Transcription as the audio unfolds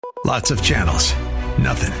Lots of channels,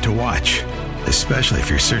 nothing to watch, especially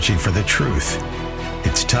if you're searching for the truth.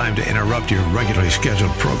 It's time to interrupt your regularly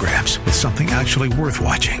scheduled programs with something actually worth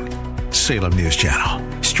watching. Salem News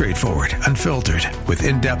Channel. Straightforward, unfiltered, with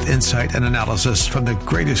in-depth insight and analysis from the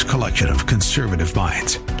greatest collection of conservative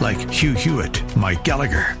minds like Hugh Hewitt, Mike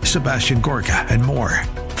Gallagher, Sebastian Gorka, and more.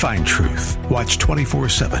 Find truth. Watch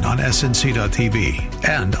 24/7 on SNC.TV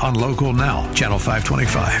and on Local Now, Channel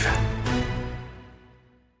 525.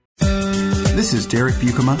 This is Derek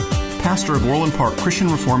Buikema, pastor of Orland Park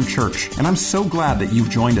Christian Reformed Church, and I'm so glad that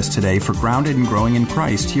you've joined us today for Grounded and Growing in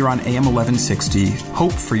Christ here on AM 1160,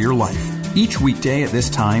 Hope for Your Life. Each weekday at this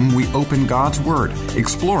time, we open God's Word,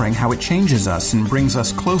 exploring how it changes us and brings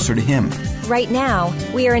us closer to Him. Right now,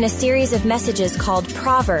 we are in a series of messages called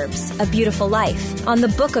Proverbs, A Beautiful Life, on the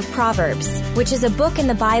book of Proverbs, which is a book in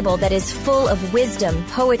the Bible that is full of wisdom,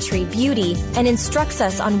 poetry, beauty, and instructs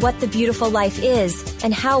us on what the beautiful life is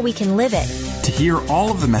and how we can live it. To hear all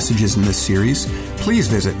of the messages in this series, please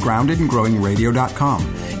visit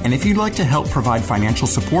groundedandgrowingradio.com. And if you'd like to help provide financial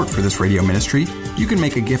support for this radio ministry, you can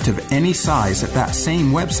make a gift of any size at that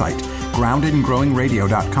same website,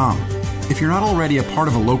 groundedandgrowingradio.com. If you're not already a part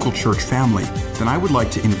of a local church family, then I would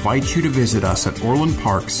like to invite you to visit us at Orland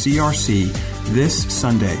Park CRC this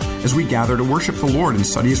Sunday as we gather to worship the Lord and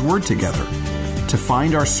study His Word together. To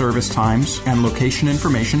find our service times and location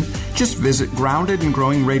information, just visit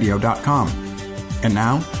groundedandgrowingradio.com. And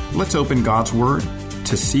now, let's open God's Word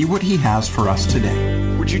to see what He has for us today.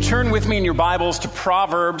 Would you turn with me in your Bibles to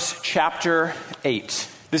Proverbs chapter 8?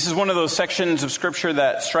 This is one of those sections of Scripture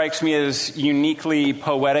that strikes me as uniquely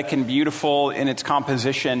poetic and beautiful in its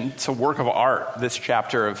composition. It's a work of art, this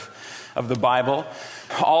chapter of the Bible.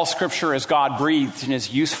 All Scripture is God-breathed and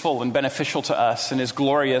is useful and beneficial to us and is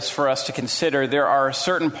glorious for us to consider. There are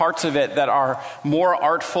certain parts of it that are more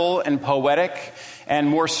artful and poetic and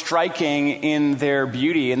more striking in their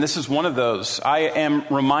beauty, and this is one of those. I am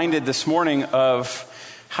reminded this morning of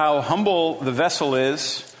how humble the vessel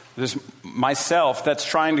is, this myself, that's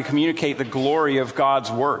trying to communicate the glory of God's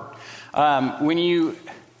Word. When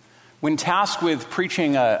tasked with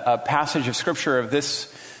preaching a passage of Scripture of this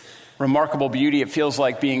remarkable beauty, it feels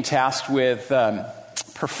like being tasked with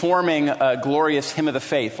performing a glorious hymn of the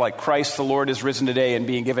faith, like Christ the Lord is risen today, and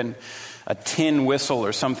being given a tin whistle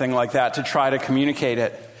or something like that to try to communicate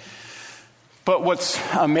it. But what's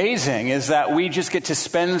amazing is that we just get to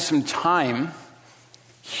spend some time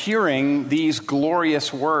hearing these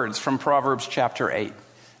glorious words from Proverbs chapter 8,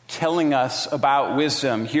 telling us about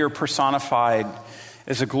wisdom, here personified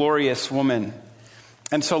as a glorious woman.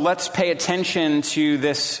 And so let's pay attention to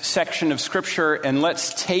this section of Scripture and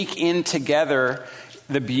let's take in together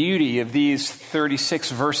the beauty of these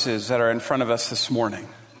 36 verses that are in front of us this morning.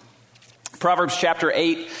 Proverbs chapter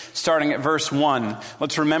 8, starting at verse 1.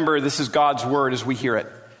 Let's remember this is God's word as we hear it.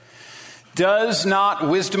 Does not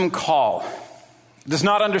wisdom call? Does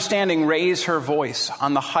not understanding raise her voice?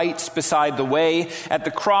 On the heights beside the way, at the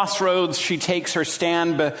crossroads she takes her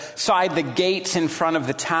stand, beside the gates in front of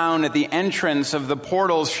the town, at the entrance of the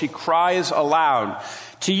portals she cries aloud.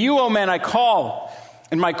 To you, O men, I call,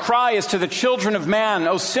 and my cry is to the children of man.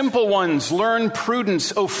 O simple ones, learn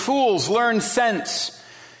prudence. O fools, learn sense.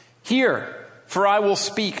 Hear, for I will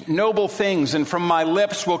speak noble things, and from my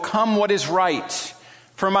lips will come what is right.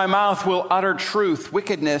 For my mouth will utter truth.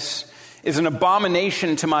 Wickedness is an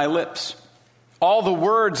abomination to my lips. All the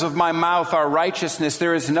words of my mouth are righteousness.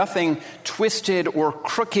 There is nothing twisted or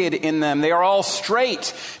crooked in them. They are all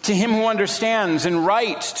straight to him who understands, and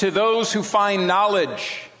right to those who find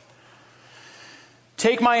knowledge.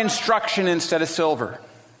 Take my instruction instead of silver,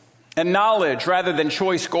 and knowledge rather than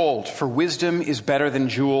choice gold, for wisdom is better than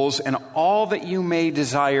jewels, and all that you may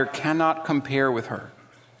desire cannot compare with her.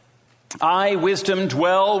 I, wisdom,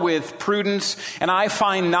 dwell with prudence, and I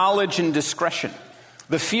find knowledge and discretion.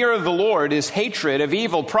 The fear of the Lord is hatred of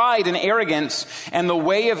evil, pride and arrogance, and the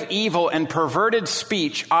way of evil and perverted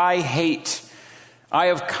speech I hate. I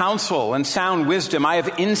have counsel and sound wisdom. I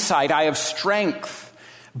have insight. I have strength.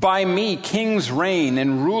 By me, kings reign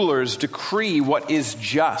and rulers decree what is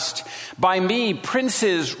just. By me,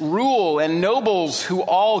 princes rule and nobles who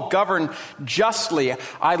all govern justly.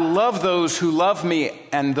 I love those who love me,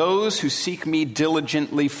 and those who seek me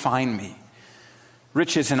diligently find me.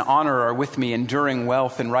 Riches and honor are with me, enduring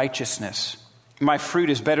wealth and righteousness. My fruit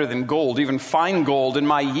is better than gold, even fine gold, and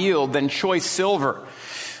my yield than choice silver.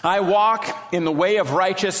 I walk in the way of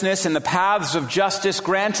righteousness, in the paths of justice,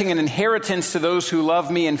 granting an inheritance to those who love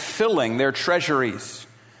me and filling their treasuries.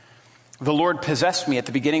 The Lord possessed me at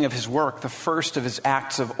the beginning of his work, the first of his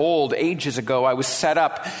acts of old. Ages ago I was set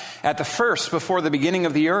up at the first before the beginning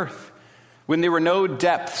of the earth. When there were no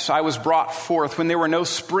depths, I was brought forth. When there were no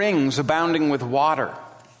springs abounding with water.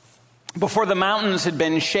 Before the mountains had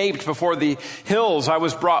been shaped, before the hills, I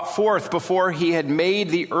was brought forth. Before he had made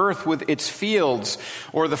the earth with its fields,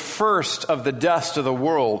 or the first of the dust of the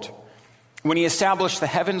world. When he established the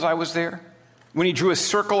heavens, I was there. When he drew a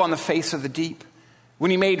circle on the face of the deep.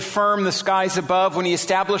 When he made firm the skies above. When he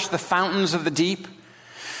established the fountains of the deep.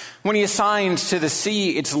 When he assigned to the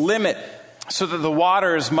sea its limit, so that the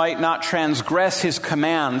waters might not transgress his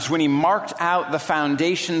commands. When he marked out the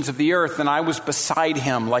foundations of the earth, and I was beside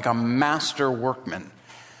him like a master workman.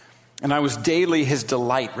 And I was daily his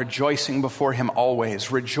delight, rejoicing before him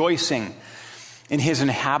always, rejoicing in his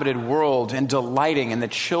inhabited world and delighting in the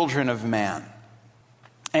children of man.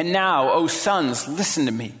 And now, O sons, listen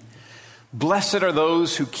to me. Blessed are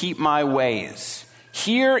those who keep my ways.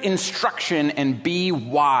 Hear instruction and be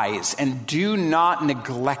wise, and do not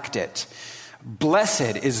neglect it.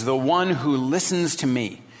 Blessed is the one who listens to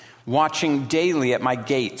me, watching daily at my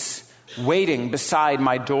gates, waiting beside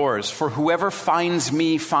my doors. For whoever finds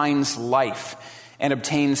me finds life and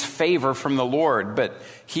obtains favor from the Lord. But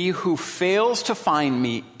he who fails to find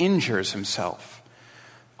me injures himself.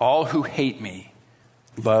 All who hate me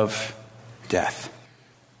love death.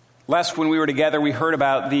 Last, when we were together, we heard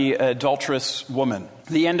about the adulterous woman.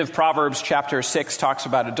 The end of Proverbs chapter 6 talks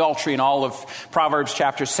about adultery, and all of Proverbs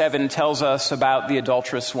chapter 7 tells us about the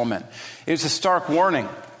adulterous woman. It is a stark warning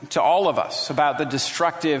to all of us about the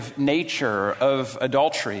destructive nature of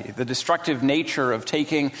adultery, the destructive nature of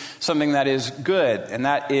taking something that is good, and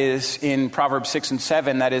that is in Proverbs 6 and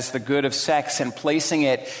 7, that is the good of sex, and placing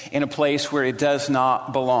it in a place where it does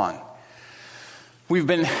not belong. We've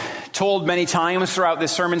been told many times throughout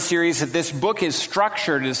this sermon series that this book is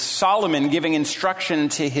structured as Solomon giving instruction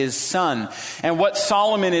to his son. And what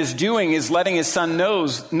Solomon is doing is letting his son know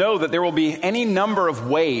that there will be any number of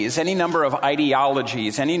ways, any number of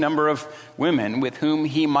ideologies, any number of women with whom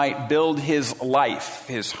he might build his life,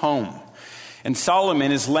 his home. And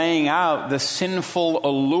Solomon is laying out the sinful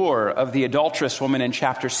allure of the adulterous woman in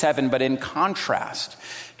chapter 7, but in contrast,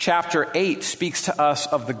 chapter 8 speaks to us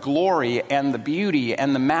of the glory and the beauty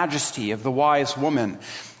and the majesty of the wise woman,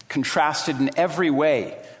 contrasted in every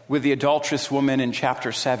way with the adulterous woman in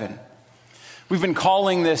chapter 7. We've been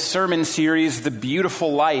calling this sermon series The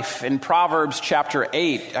Beautiful Life, and Proverbs chapter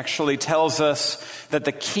 8 actually tells us that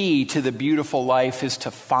the key to the beautiful life is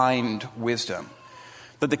to find wisdom.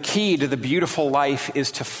 That the key to the beautiful life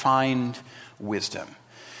is to find wisdom.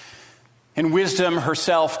 And wisdom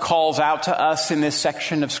herself calls out to us in this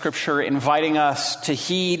section of Scripture, inviting us to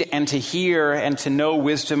heed and to hear and to know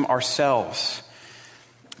wisdom ourselves.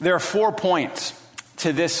 There are 4 points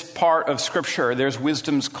to this part of Scripture. There's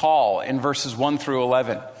wisdom's call in verses 1 through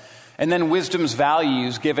 11. And then wisdom's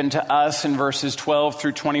values given to us in verses 12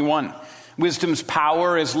 through 21. Wisdom's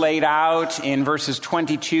power is laid out in verses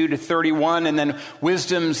 22 to 31, and then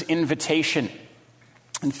wisdom's invitation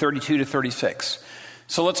in 32 to 36.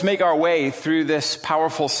 So let's make our way through this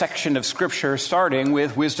powerful section of Scripture, starting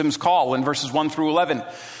with wisdom's call in verses 1 through 11.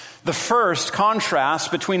 The first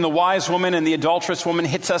contrast between the wise woman and the adulterous woman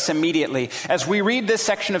hits us immediately. As we read this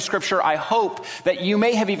section of Scripture, I hope that you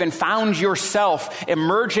may have even found yourself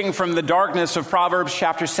emerging from the darkness of Proverbs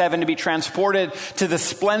chapter 7 to be transported to the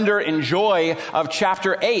splendor and joy of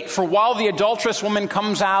chapter 8. For while the adulterous woman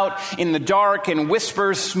comes out in the dark and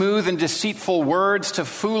whispers smooth and deceitful words to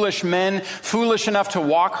foolish men, foolish enough to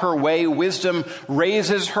walk her way, wisdom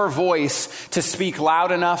raises her voice to speak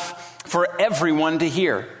loud enough for everyone to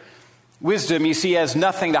hear. Wisdom, you see, has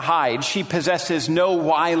nothing to hide. She possesses no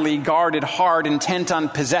wily, guarded heart intent on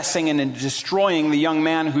possessing and destroying the young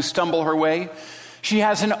man who stumble her way. She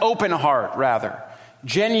has an open heart, rather,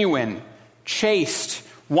 genuine, chaste,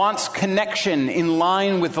 wants connection in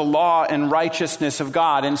line with the law and righteousness of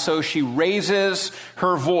God. And so she raises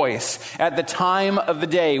her voice at the time of the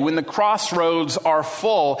day when the crossroads are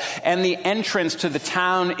full and the entrance to the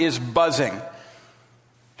town is buzzing.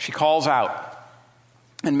 She calls out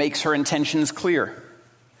and makes her intentions clear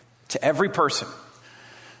to every person.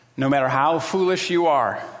 No matter how foolish you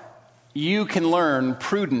are, you can learn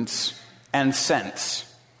prudence and sense.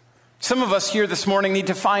 Some of us here this morning need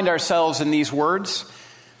to find ourselves in these words.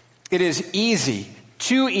 It is easy,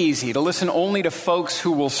 too easy, to listen only to folks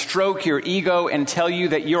who will stroke your ego and tell you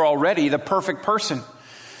that you're already the perfect person.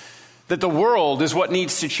 That the world is what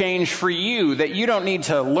needs to change for you, that you don't need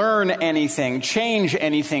to learn anything, change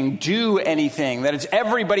anything, do anything, that it's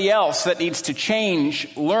everybody else that needs to change,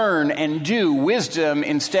 learn, and do. Wisdom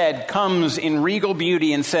instead comes in regal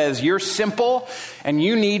beauty and says, you're simple and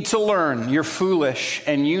you need to learn. You're foolish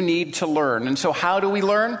and you need to learn. And so how do we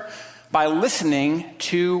learn? By listening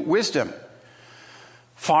to wisdom.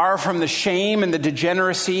 Far from the shame and the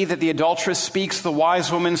degeneracy that the adulteress speaks, the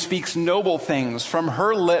wise woman speaks noble things. From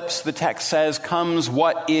her lips, the text says, comes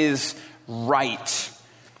what is right.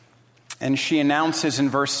 And she announces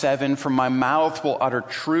in verse 7, from my mouth will utter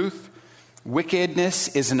truth.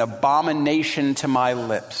 Wickedness is an abomination to my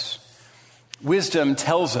lips. Wisdom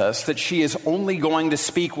tells us that she is only going to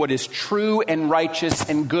speak what is true and righteous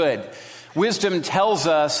and good. Wisdom tells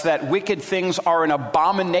us that wicked things are an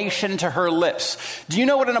abomination to her lips. Do you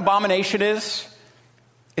know what an abomination is?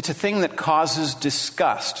 It's a thing that causes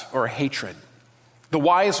disgust or hatred. The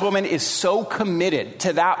wise woman is so committed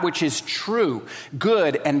to that which is true,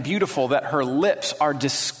 good, and beautiful that her lips are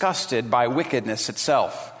disgusted by wickedness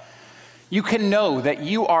itself. You can know that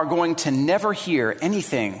you are going to never hear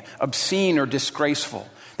anything obscene or disgraceful,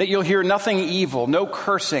 that you'll hear nothing evil, no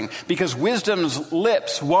cursing, because wisdom's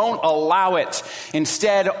lips won't allow it.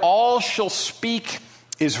 Instead, all she'll speak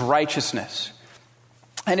is righteousness.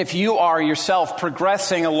 And if you are yourself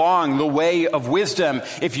progressing along the way of wisdom,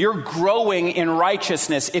 if you're growing in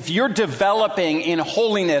righteousness, if you're developing in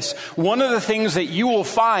holiness, one of the things that you will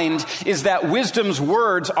find is that wisdom's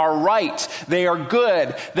words are right. They are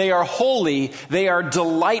good. They are holy. They are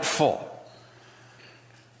delightful.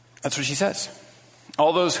 That's what she says.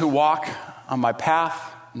 All those who walk on my path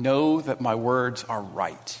know that my words are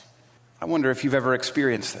right. I wonder if you've ever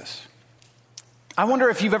experienced this. I wonder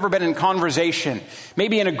if you've ever been in conversation,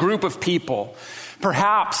 maybe in a group of people.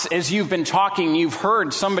 Perhaps as you've been talking, you've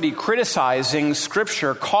heard somebody criticizing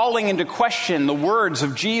Scripture, calling into question the words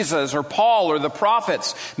of Jesus or Paul or the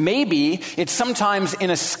prophets. Maybe it's sometimes in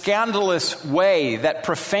a scandalous way that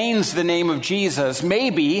profanes the name of Jesus.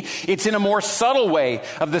 Maybe it's in a more subtle way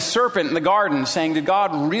of the serpent in the garden saying, did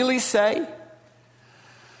God really say?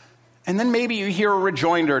 And then maybe you hear a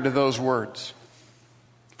rejoinder to those words,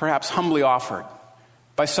 perhaps humbly offered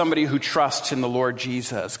by somebody who trusts in the Lord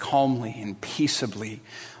Jesus, calmly and peaceably,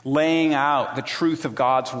 laying out the truth of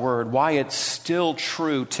God's word, why it's still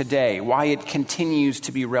true today, why it continues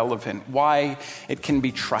to be relevant, why it can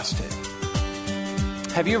be trusted.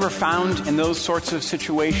 Have you ever found in those sorts of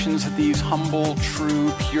situations that these humble,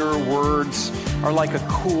 true, pure words are like a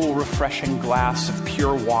cool, refreshing glass of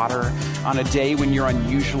pure water on a day when you're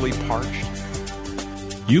unusually parched?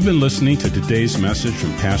 You've been listening to today's message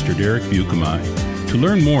from Pastor Derek Buikema. To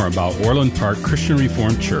learn more about Orland Park Christian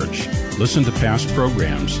Reformed Church, listen to past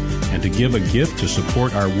programs, and to give a gift to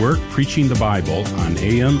support our work preaching the Bible on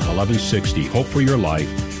AM 1160 Hope for Your Life,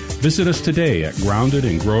 visit us today at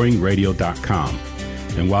groundedandgrowingradio.com.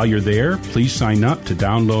 And while you're there, please sign up to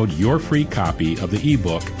download your free copy of the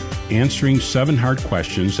ebook, Answering 7 Hard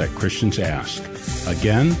Questions That Christians Ask.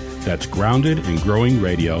 Again, that's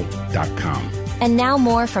groundedandgrowingradio.com. And now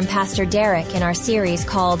more from Pastor Derek in our series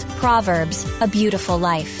called Proverbs, A Beautiful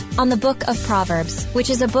Life, on the book of Proverbs, which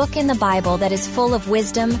is a book in the Bible that is full of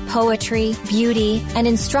wisdom, poetry, beauty, and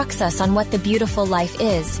instructs us on what the beautiful life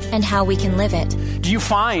is and how we can live it. Do you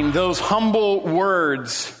find those humble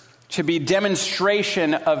words to be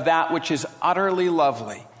demonstration of that which is utterly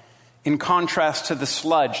lovely, in contrast to the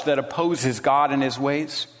sludge that opposes God and his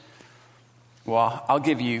ways? Well, I'll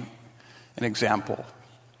give you an example,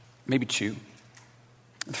 maybe two.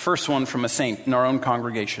 The first one from a saint in our own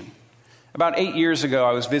congregation. About 8 years ago,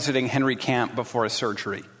 I was visiting Henry Camp before a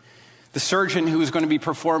surgery. The surgeon who was going to be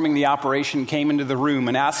performing the operation came into the room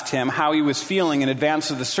and asked him how he was feeling in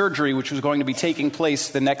advance of the surgery, which was going to be taking place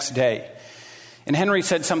the next day. And Henry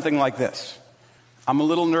said something like this: I'm a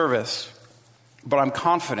little nervous, but I'm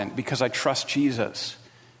confident because I trust Jesus.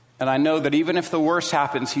 And I know that even if the worst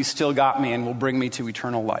happens, he's still got me and will bring me to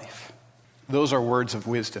eternal life. Those are words of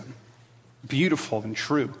wisdom. Beautiful and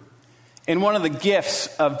true. And one of the gifts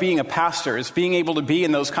of being a pastor is being able to be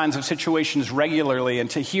in those kinds of situations regularly and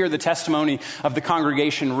to hear the testimony of the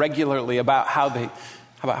congregation regularly about how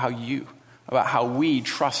we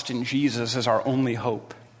trust in Jesus as our only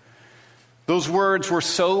hope. Those words were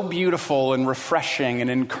so beautiful and refreshing and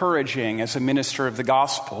encouraging as a minister of the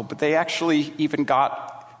gospel, but they actually even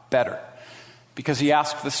got better because he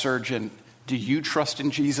asked the surgeon, "Do you trust in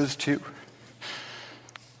Jesus too?"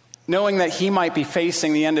 Knowing that he might be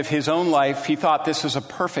facing the end of his own life, he thought this was a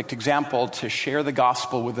perfect example to share the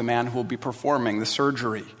gospel with the man who will be performing the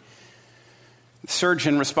surgery. The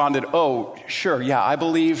surgeon responded, "Oh, sure, yeah, I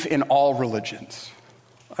believe in all religions."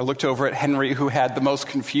 I looked over at Henry, who had the most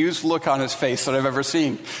confused look on his face that I've ever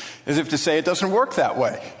seen, as if to say, it doesn't work that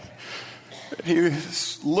way. He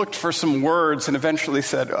looked for some words and eventually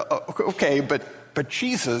said, "Okay, but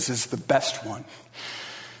Jesus is the best one."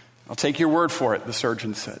 "I'll take your word for it," the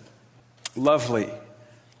surgeon said. Lovely,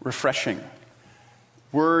 refreshing,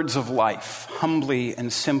 words of life, humbly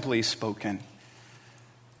and simply spoken.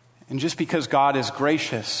 And just because God is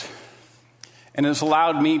gracious and has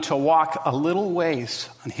allowed me to walk a little ways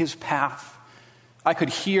on his path, I could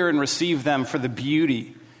hear and receive them for the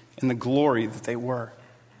beauty and the glory that they were.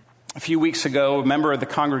 A few weeks ago, a member of the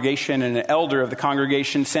congregation and an elder of the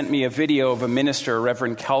congregation sent me a video of a minister,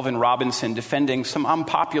 Reverend Calvin Robinson, defending some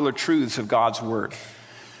unpopular truths of God's word.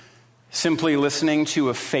 Simply listening to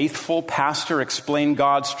a faithful pastor explain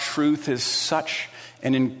God's truth is such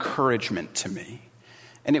an encouragement to me.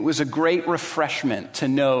 And it was a great refreshment to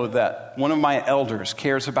know that one of my elders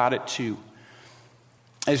cares about it too.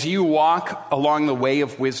 As you walk along the way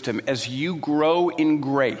of wisdom, as you grow in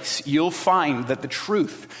grace, you'll find that the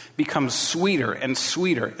truth becomes sweeter and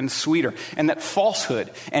sweeter and sweeter, and that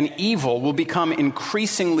falsehood and evil will become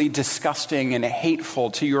increasingly disgusting and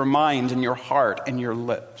hateful to your mind and your heart and your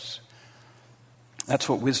lips. That's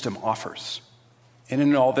what wisdom offers. And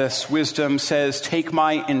in all this, wisdom says, take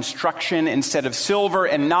my instruction instead of silver,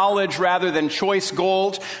 and knowledge rather than choice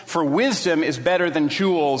gold, for wisdom is better than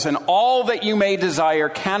jewels, and all that you may desire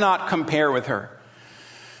cannot compare with her.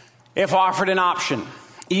 If offered an option,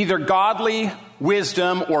 either godly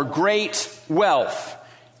wisdom or great wealth,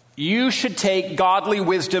 you should take godly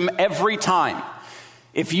wisdom every time.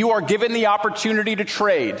 If you are given the opportunity to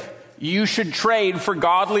trade, you should trade for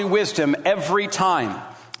godly wisdom every time.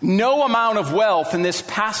 No amount of wealth in this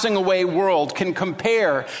passing away world can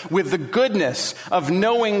compare with the goodness of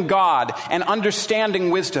knowing God and understanding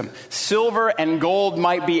wisdom. Silver and gold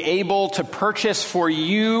might be able to purchase for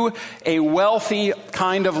you a wealthy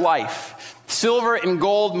kind of life. Silver and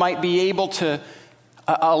gold might be able to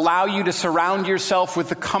allow you to surround yourself with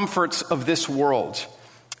the comforts of this world.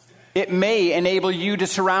 It may enable you to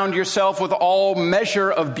surround yourself with all measure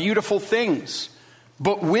of beautiful things.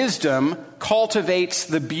 But wisdom cultivates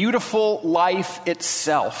the beautiful life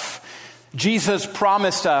itself. Jesus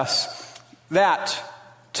promised us that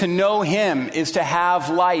to know him is to have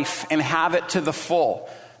life and have it to the full.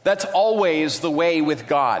 That's always the way with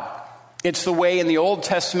God. It's the way in the Old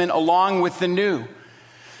Testament along with the New.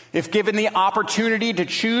 If given the opportunity to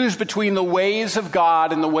choose between the ways of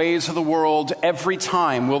God and the ways of the world, every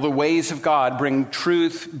time will the ways of God bring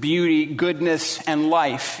truth, beauty, goodness, and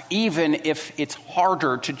life, even if it's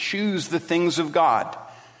harder to choose the things of God.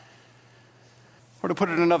 Or to put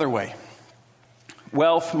it another way,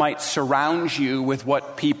 wealth might surround you with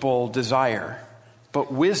what people desire,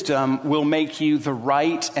 but wisdom will make you the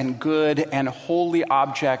right and good and holy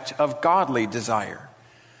object of godly desire.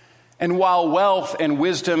 And while wealth and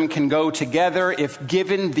wisdom can go together, if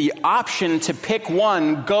given the option to pick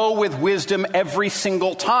one, go with wisdom every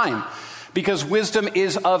single time, because wisdom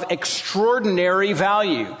is of extraordinary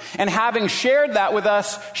value. And having shared that with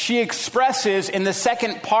us, she expresses in the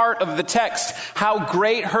second part of the text how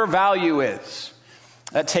great her value is.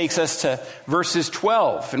 That takes us to verses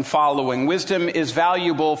 12 and following. Wisdom is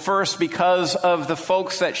valuable first because of the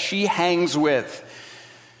folks that she hangs with.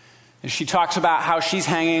 She talks about how she's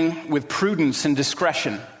hanging with prudence and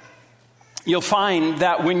discretion. You'll find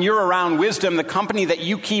that when you're around wisdom, the company that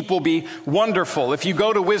you keep will be wonderful. If you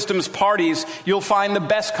go to wisdom's parties, you'll find the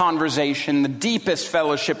best conversation, the deepest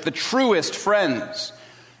fellowship, the truest friends.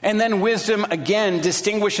 And then wisdom again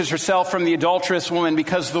distinguishes herself from the adulterous woman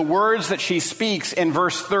because the words that she speaks in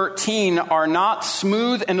verse 13 are not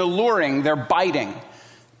smooth and alluring, they're biting,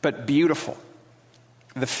 but beautiful.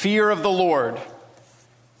 The fear of the Lord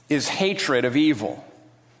is hatred of evil.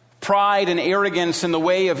 Pride and arrogance in the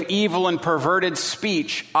way of evil and perverted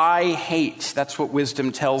speech, I hate. That's what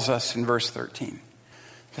wisdom tells us in verse 13.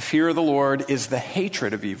 The fear of the Lord is the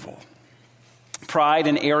hatred of evil. Pride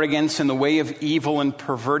and arrogance in the way of evil and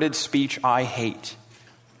perverted speech, I hate.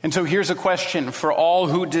 And so here's a question for all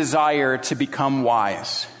who desire to become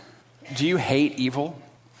wise. Do you hate evil?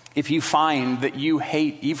 If you find that you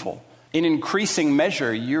hate evil, in increasing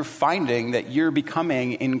measure, you're finding that you're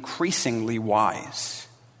becoming increasingly wise.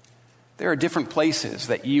 There are different places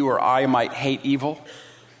that you or I might hate evil.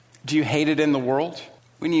 Do you hate it in the world?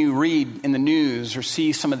 When you read in the news or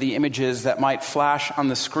see some of the images that might flash on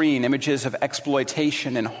the screen, images of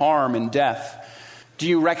exploitation and harm and death, do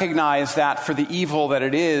you recognize that for the evil that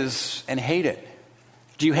it is and hate it?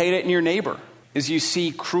 Do you hate it in your neighbor as you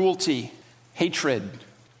see cruelty, hatred,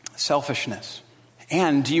 selfishness?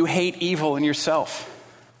 And do you hate evil in yourself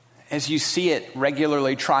as you see it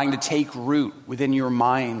regularly trying to take root within your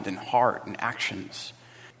mind and heart and actions?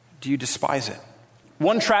 Do you despise it?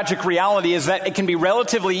 One tragic reality is that it can be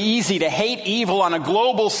relatively easy to hate evil on a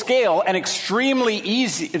global scale and extremely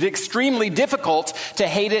difficult to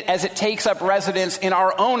hate it as it takes up residence in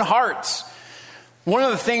our own hearts. One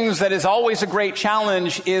of the things that is always a great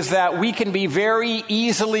challenge is that we can be very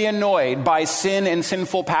easily annoyed by sin and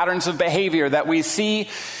sinful patterns of behavior that we see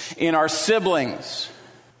in our siblings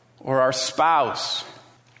or our spouse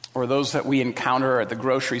or those that we encounter at the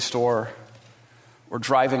grocery store or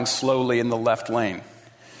driving slowly in the left lane.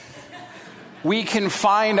 We can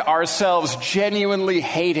find ourselves genuinely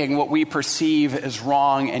hating what we perceive as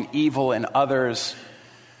wrong and evil in others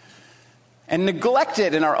and neglect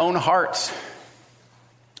it in our own hearts.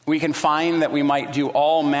 We can find that we might do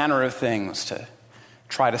all manner of things to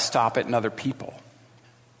try to stop it in other people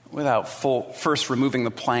without first removing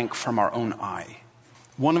the plank from our own eye.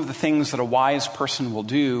 One of the things that a wise person will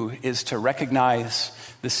do is to recognize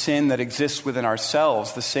the sin that exists within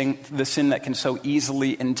ourselves, the sin that can so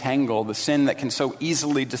easily entangle, the sin that can so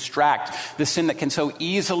easily distract, the sin that can so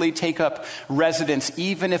easily take up residence,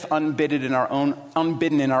 even if unbidden in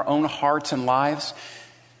our own hearts and lives.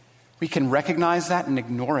 We can recognize that and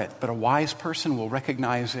ignore it, but a wise person will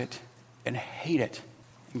recognize it and hate it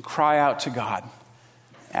and cry out to God,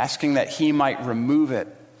 asking that he might remove it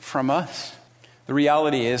from us. The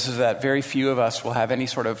reality is that very few of us will have any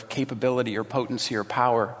sort of capability or potency or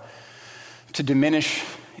power to diminish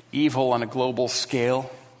evil on a global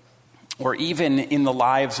scale or even in the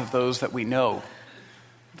lives of those that we know.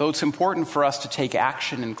 Though it's important for us to take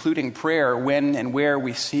action, including prayer, when and where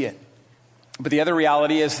we see it. But the other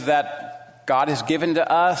reality is that God has given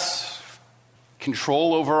to us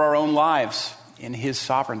control over our own lives in his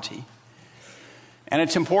sovereignty. And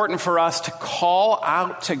it's important for us to call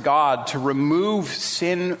out to God to remove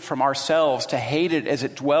sin from ourselves, to hate it as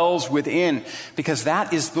it dwells within, because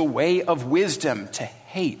that is the way of wisdom, to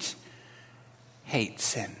hate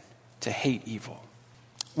sin, to hate evil.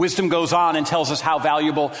 Wisdom goes on and tells us how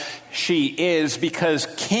valuable she is because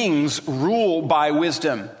kings rule by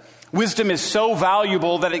wisdom. Wisdom is so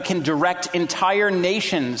valuable that it can direct entire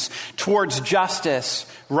nations towards justice,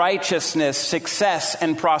 righteousness, success,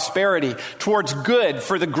 and prosperity, towards good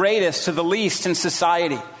for the greatest to the least in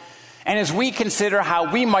society. And as we consider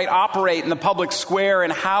how we might operate in the public square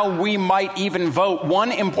and how we might even vote,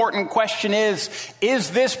 one important question is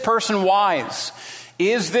this person wise?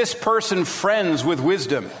 Is this person friends with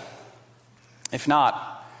wisdom? If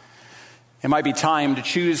not, it might be time to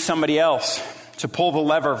choose somebody else, to pull the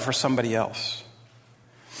lever for somebody else.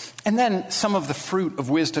 And then some of the fruit of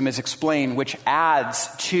wisdom is explained, which adds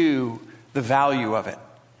to the value of it.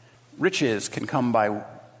 Riches can come by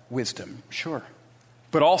wisdom, sure.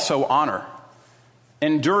 But also honor.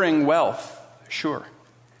 Enduring wealth, sure.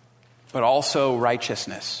 But also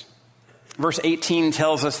righteousness. Verse 18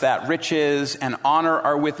 tells us that riches and honor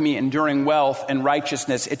are with me, enduring wealth and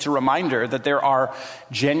righteousness. It's a reminder that there are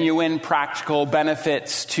genuine practical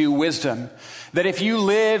benefits to wisdom. That if you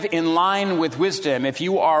live in line with wisdom, if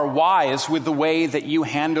you are wise with the way that you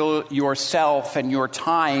handle yourself and your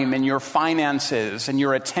time and your finances and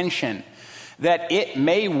your attention, that it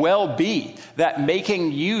may well be that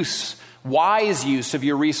making wise use of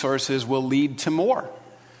your resources will lead to more.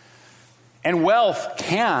 And wealth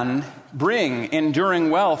can bring enduring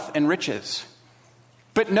wealth and riches.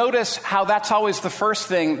 But notice how that's always the first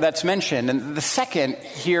thing that's mentioned. And the second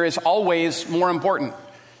here is always more important.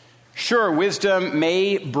 Sure, wisdom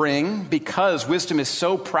may bring, because wisdom is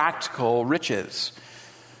so practical, riches.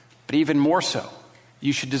 But even more so,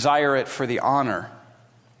 you should desire it for the honor.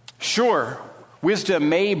 Sure, wisdom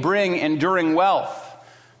may bring enduring wealth,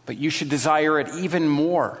 but you should desire it even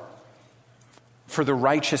more for the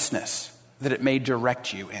righteousness that it may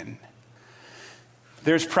direct you in.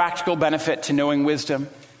 There's practical benefit to knowing wisdom,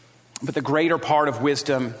 but the greater part of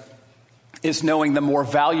wisdom is knowing the more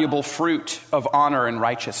valuable fruit of honor and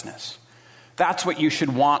righteousness. That's what you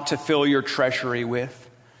should want to fill your treasury with.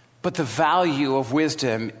 But the value of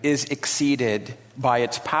wisdom is exceeded by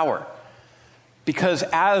its power. Because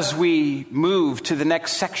as we move to the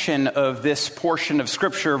next section of this portion of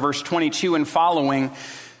Scripture, verse 22 and following,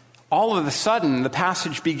 all of a sudden the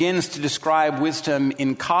passage begins to describe wisdom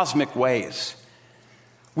in cosmic ways.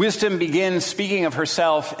 Wisdom begins speaking of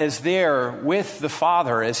herself as there with the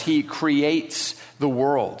Father as he creates the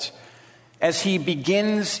world. As he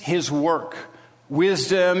begins his work,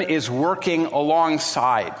 wisdom is working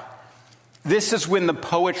alongside. This is when the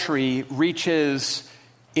poetry reaches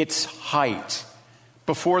its height.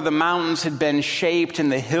 Before the mountains had been shaped and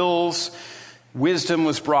the hills, wisdom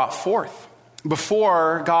was brought forth.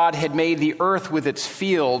 Before God had made the earth with its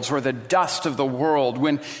fields or the dust of the world,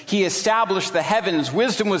 when he established the heavens,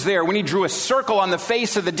 wisdom was there. When he drew a circle on the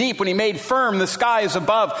face of the deep, when he made firm the skies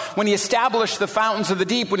above, when he established the fountains of the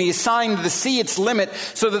deep, when he assigned the sea its limit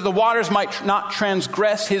so that the waters might not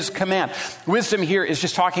transgress his command. Wisdom here is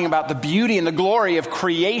just talking about the beauty and the glory of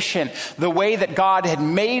creation, the way that God had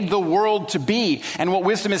made the world to be. And what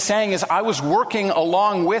wisdom is saying is, I was working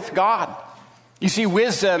along with God. You see,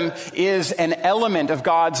 wisdom is an element of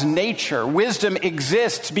God's nature. Wisdom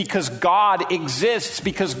exists because God exists,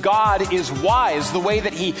 because God is wise. The way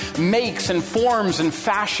that he makes and forms and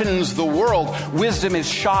fashions the world, wisdom is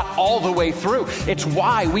shot all the way through. It's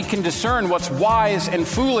why we can discern what's wise and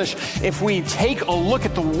foolish if we take a look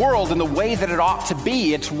at the world in the way that it ought to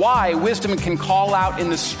be. It's why wisdom can call out in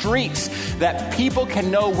the streets, that people can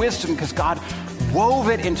know wisdom because God wove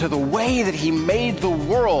it into the way that he made the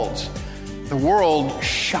world. The world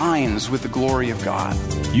shines with the glory of God.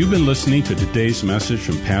 You've been listening to today's message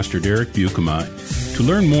from Pastor Derek Buikema. To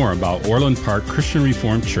learn more about Orland Park Christian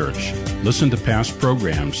Reformed Church, listen to past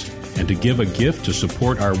programs, and to give a gift to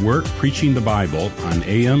support our work preaching the Bible on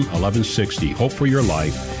AM 1160, Hope for Your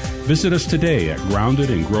Life, visit us today at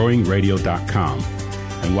groundedandgrowingradio.com.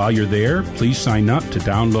 And while you're there, please sign up to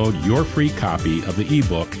download your free copy of the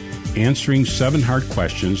ebook, Answering 7 Hard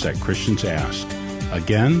Questions That Christians Ask.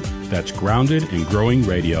 Again, that's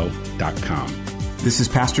groundedandgrowingradio.com. This is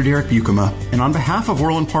Pastor Derek Buikema, and on behalf of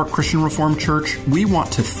Orland Park Christian Reformed Church, we want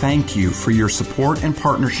to thank you for your support and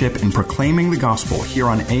partnership in proclaiming the gospel here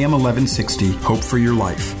on AM 1160, Hope for Your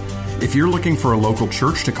Life. If you're looking for a local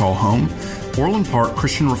church to call home, Orland Park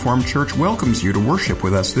Christian Reformed Church welcomes you to worship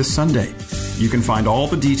with us this Sunday. You can find all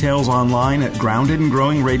the details online at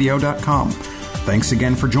groundedandgrowingradio.com. Thanks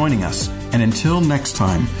again for joining us, and until next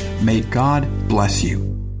time, may God bless you.